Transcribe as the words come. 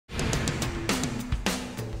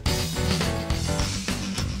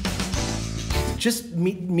just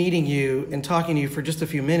meeting you and talking to you for just a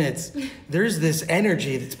few minutes, there's this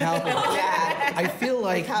energy that's palpable. Yeah. I feel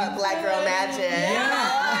like... We call it Black Girl Magic.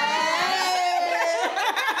 Yeah.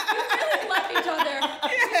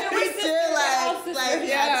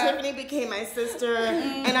 Tiffany became my sister,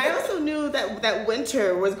 and I also knew that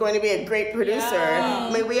Winter was going to be a great producer. Yeah.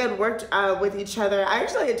 I mean, we had worked with each other. I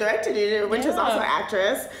actually had directed it. Winter's also an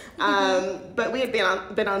actress, but we had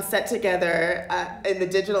been on set together in the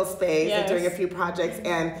digital space and doing a few projects.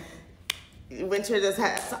 And Winter just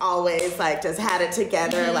has always just had it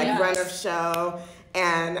together, run of show.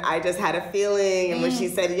 And I just had a feeling, and when she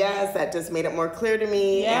said yes, that just made it more clear to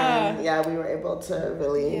me. And we were able to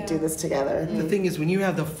really do this together. The thing is, when you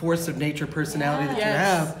have the force of nature personality that you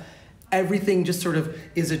have, everything just sort of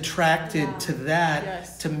is attracted to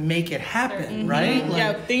that to make it happen,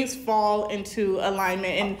 right? Things fall into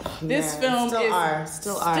alignment, and this film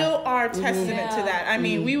still are testament to that. I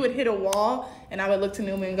mean, we would hit a wall, and I would look to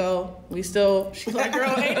Numa and go, she's like,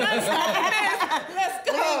 girl, ain't nothing stopping this. Let's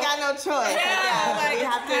go. We ain't got no choice.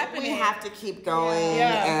 We have to keep going.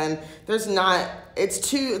 And there's not,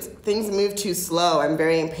 things move too slow. I'm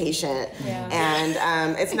very impatient.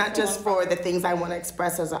 And it's not just for the things I want to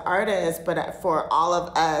express as an artist, but for all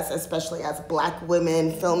of us, especially as Black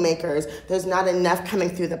women filmmakers, there's not enough coming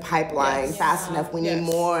through the pipeline fast enough. We need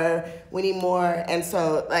more. And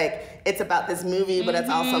so, it's about this movie, but it's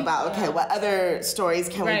also about, what other stories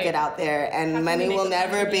can we get out there? And money will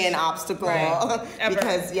never be an obstacle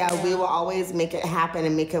because, we will always make it happen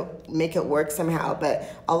and make it work somehow. But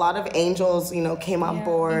a lot of angels, came on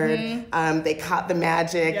board. They caught the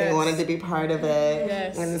magic. They wanted to be part of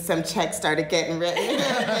it. And some checks started getting written.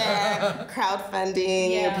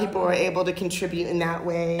 Crowdfunding. People were able to contribute in that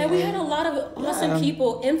way. And we had a lot of awesome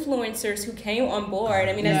people, influencers who came on board.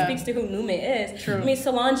 I mean, that speaks to who Numa is. True. I mean,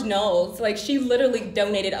 Solange knows. She literally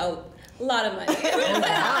donated a lot of money to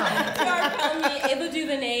our company. Ava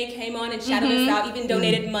DuVernay came on and shouted us out, even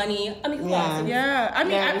donated money. I mean, who else? I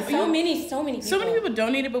mean, so many people. So many people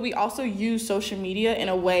donated, but we also used social media in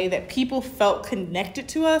a way that people felt connected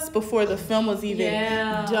to us before the film was even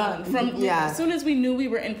done. As soon as we knew we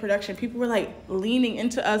were in production, people were leaning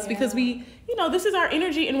into us because we, this is our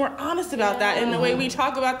energy, and we're honest about that. In the way we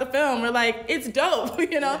talk about the film, we're like, it's dope,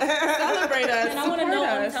 celebrate us. And I want to know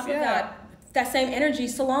on top of that same energy,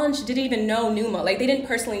 Solange didn't even know Numa. They didn't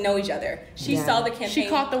personally know each other. She saw the campaign. She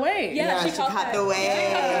caught the wave. She caught the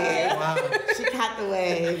wave. Wow. She caught the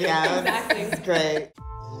wave. Yeah, exactly. It was great.